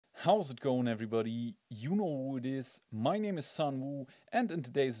How's it going, everybody? You know who it is. My name is Sanwoo, and in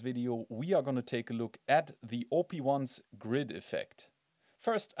today's video we are going to take a look at the OP-1's grid effect.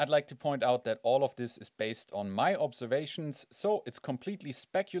 First, I'd like to point out that all of this is based on my observations, so it's completely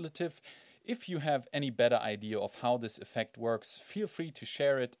speculative. If you have any better idea of how this effect works, feel free to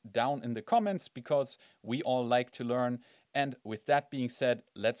share it down in the comments, because we all like to learn. And with that being said,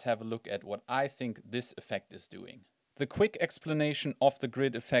 let's have a look at what I think this effect is doing. The quick explanation of the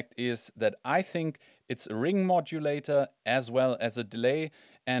grid effect is that I think it's a ring modulator as well as a delay,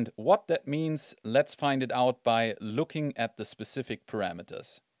 and what that means, let's find it out by looking at the specific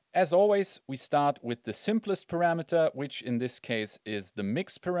parameters. As always, we start with the simplest parameter, which in this case is the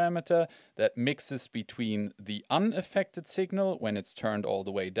mix parameter that mixes between the unaffected signal when it's turned all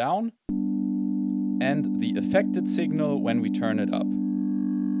the way down and the affected signal when we turn it up.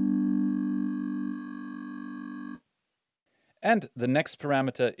 And the next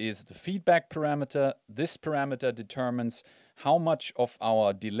parameter is the feedback parameter. This parameter determines how much of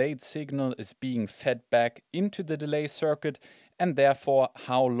our delayed signal is being fed back into the delay circuit, and therefore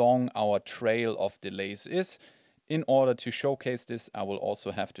how long our trail of delays is. In order to showcase this, I will also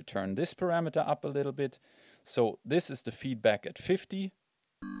have to turn this parameter up a little bit. So this is the feedback at 50.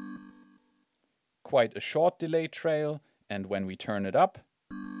 Quite a short delay trail, and when we turn it up,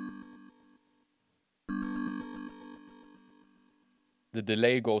 the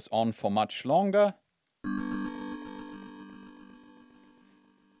delay goes on for much longer.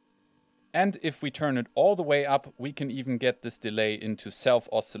 And if we turn it all the way up, we can even get this delay into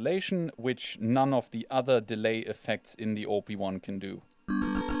self-oscillation, which none of the other delay effects in the OP-1 can do.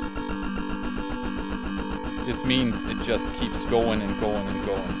 This means it just keeps going and going and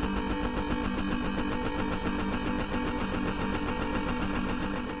going.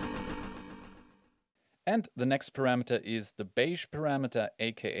 And the next parameter is the beige parameter,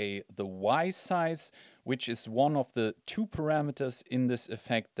 aka the Y size, which is one of the two parameters in this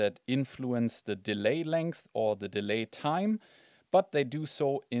effect that influence the delay length or the delay time, but they do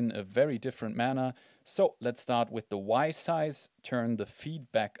so in a very different manner. So let's start with the Y size, turn the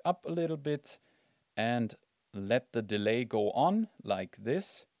feedback up a little bit, and let the delay go on like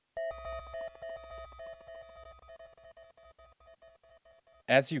this.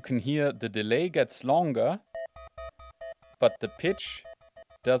 As you can hear, the delay gets longer, but the pitch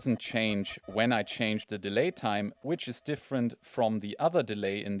doesn't change when I change the delay time, which is different from the other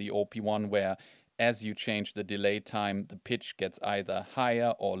delay in the OP-1, where as you change the delay time, the pitch gets either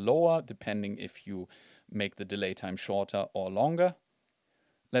higher or lower, depending if you make the delay time shorter or longer.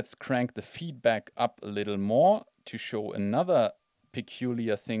 Let's crank the feedback up a little more to show another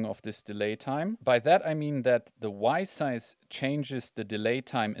peculiar thing of this delay time. By that I mean that the Y size changes the delay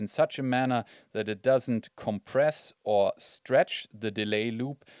time in such a manner that it doesn't compress or stretch the delay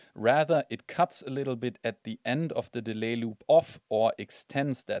loop, rather it cuts a little bit at the end of the delay loop off or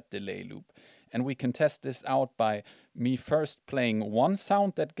extends that delay loop. And we can test this out by me first playing one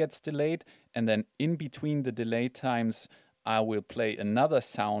sound that gets delayed, and then in between the delay times I will play another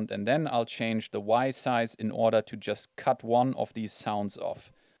sound, and then I'll change the Y size in order to just cut one of these sounds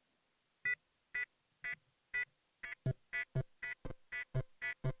off.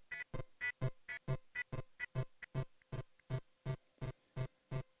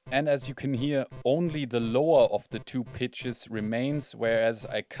 And as you can hear, only the lower of the two pitches remains, whereas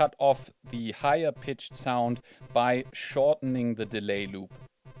I cut off the higher pitched sound by shortening the delay loop.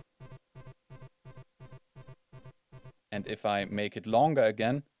 And if I make it longer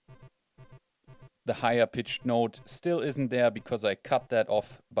again, the higher pitched note still isn't there because I cut that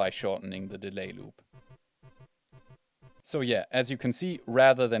off by shortening the delay loop. So yeah, as you can see,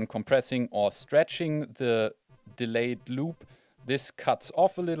 rather than compressing or stretching the delayed loop, this cuts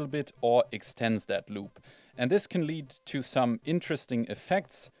off a little bit or extends that loop. And this can lead to some interesting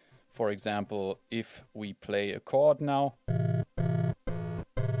effects. For example, if we play a chord now,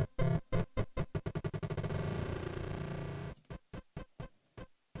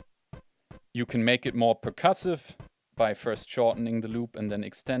 you can make it more percussive by first shortening the loop and then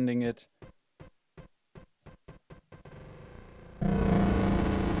extending it.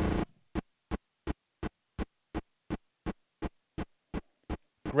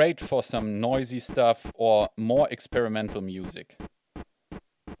 Great for some noisy stuff or more experimental music.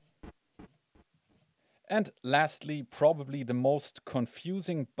 And lastly, probably the most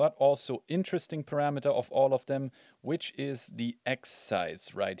confusing but also interesting parameter of all of them, which is the X size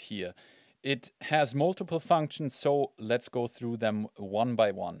right here. It has multiple functions, so let's go through them one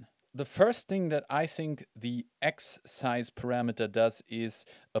by one. The first thing that I think the X size parameter does is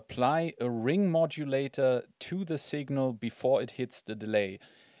apply a ring modulator to the signal before it hits the delay.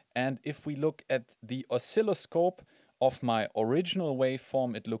 And if we look at the oscilloscope of my original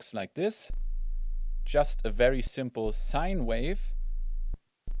waveform, it looks like this. Just a very simple sine wave.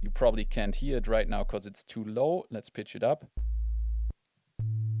 You probably can't hear it right now because it's too low. Let's pitch it up.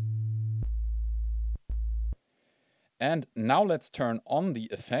 And now let's turn on the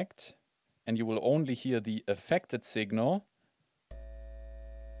effect, and you will only hear the affected signal.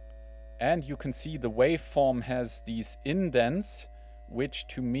 And you can see the waveform has these indents, which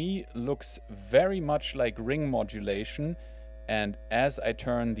to me looks very much like ring modulation. And as I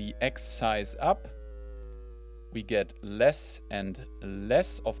turn the X size up, we get less and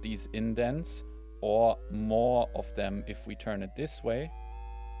less of these indents, or more of them if we turn it this way.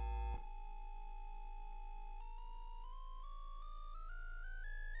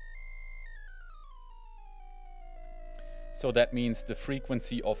 So that means the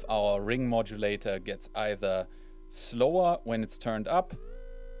frequency of our ring modulator gets either slower when it's turned up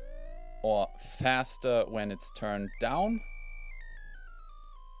or faster when it's turned down.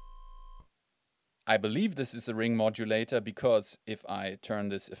 I believe this is a ring modulator because if I turn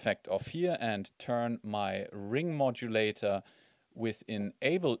this effect off here and turn my ring modulator within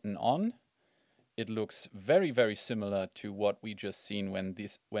Ableton on, it looks very, very similar to what we just seen when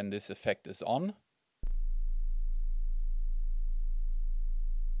this effect is on.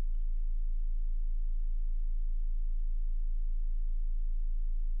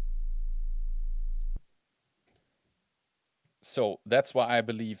 So that's why I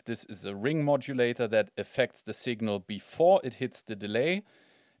believe this is a ring modulator that affects the signal before it hits the delay.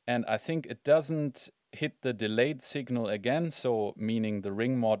 And I think it doesn't hit the delayed signal again, so meaning the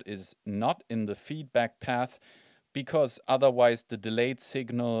ring mod is not in the feedback path, because otherwise the delayed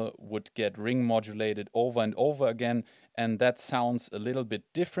signal would get ring modulated over and over again, and that sounds a little bit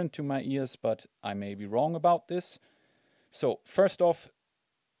different to my ears, but I may be wrong about this. So first off,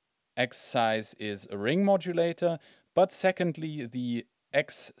 X size is a ring modulator. But secondly, the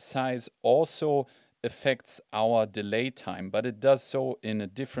X size also affects our delay time, but it does so in a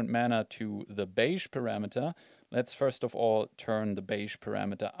different manner to the beige parameter. Let's first of all turn the beige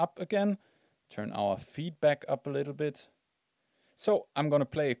parameter up again, turn our feedback up a little bit. So I'm going to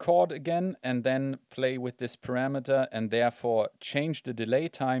play a chord again and then play with this parameter and therefore change the delay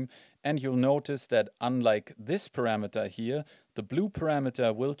time. And you'll notice that unlike this parameter here, the blue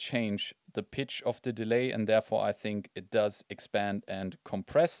parameter will change the pitch of the delay, and therefore I think it does expand and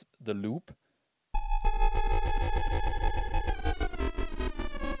compress the loop.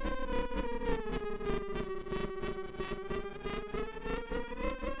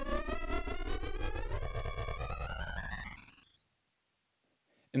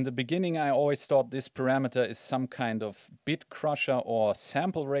 In the beginning, I always thought this parameter is some kind of bit crusher or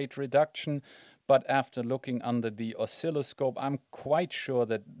sample rate reduction, but after looking under the oscilloscope, I'm quite sure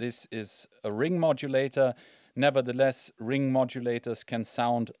that this is a ring modulator. Nevertheless, ring modulators can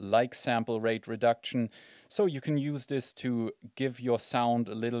sound like sample rate reduction, so you can use this to give your sound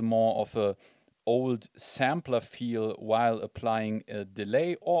a little more of a old sampler feel while applying a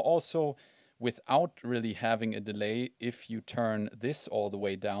delay, or also without really having a delay if you turn this all the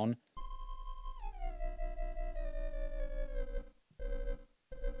way down.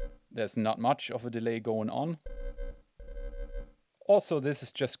 There's not much of a delay going on. Also, this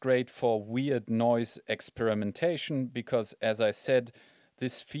is just great for weird noise experimentation because, as I said,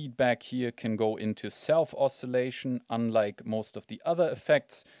 this feedback here can go into self-oscillation, unlike most of the other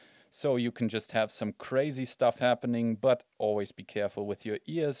effects. So you can just have some crazy stuff happening, but always be careful with your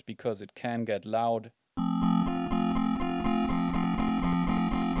ears because it can get loud.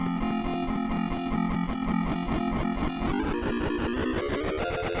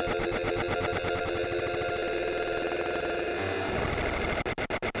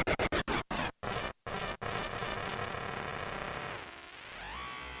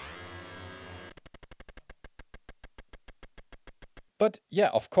 But yeah,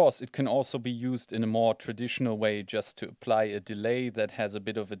 of course, it can also be used in a more traditional way, just to apply a delay that has a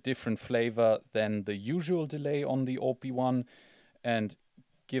bit of a different flavor than the usual delay on the OP-1 and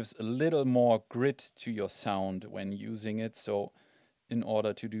gives a little more grit to your sound when using it. So in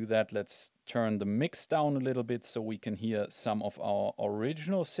order to do that, let's turn the mix down a little bit so we can hear some of our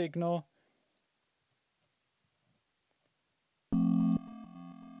original signal.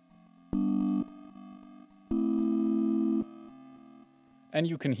 And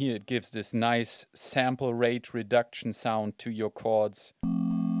you can hear it gives this nice sample rate reduction sound to your chords,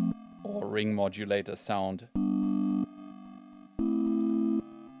 or ring modulator sound.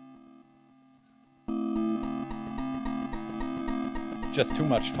 Just too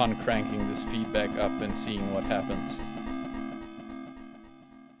much fun cranking this feedback up and seeing what happens.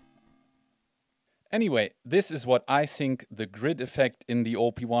 Anyway, this is what I think the grid effect in the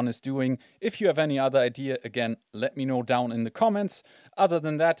OP-1 is doing. If you have any other idea, again, let me know down in the comments. Other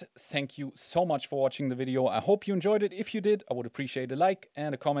than that, thank you so much for watching the video. I hope you enjoyed it. If you did, I would appreciate a like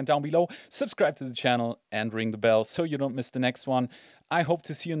and a comment down below. Subscribe to the channel and ring the bell so you don't miss the next one. I hope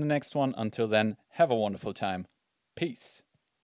to see you in the next one. Until then, have a wonderful time. Peace.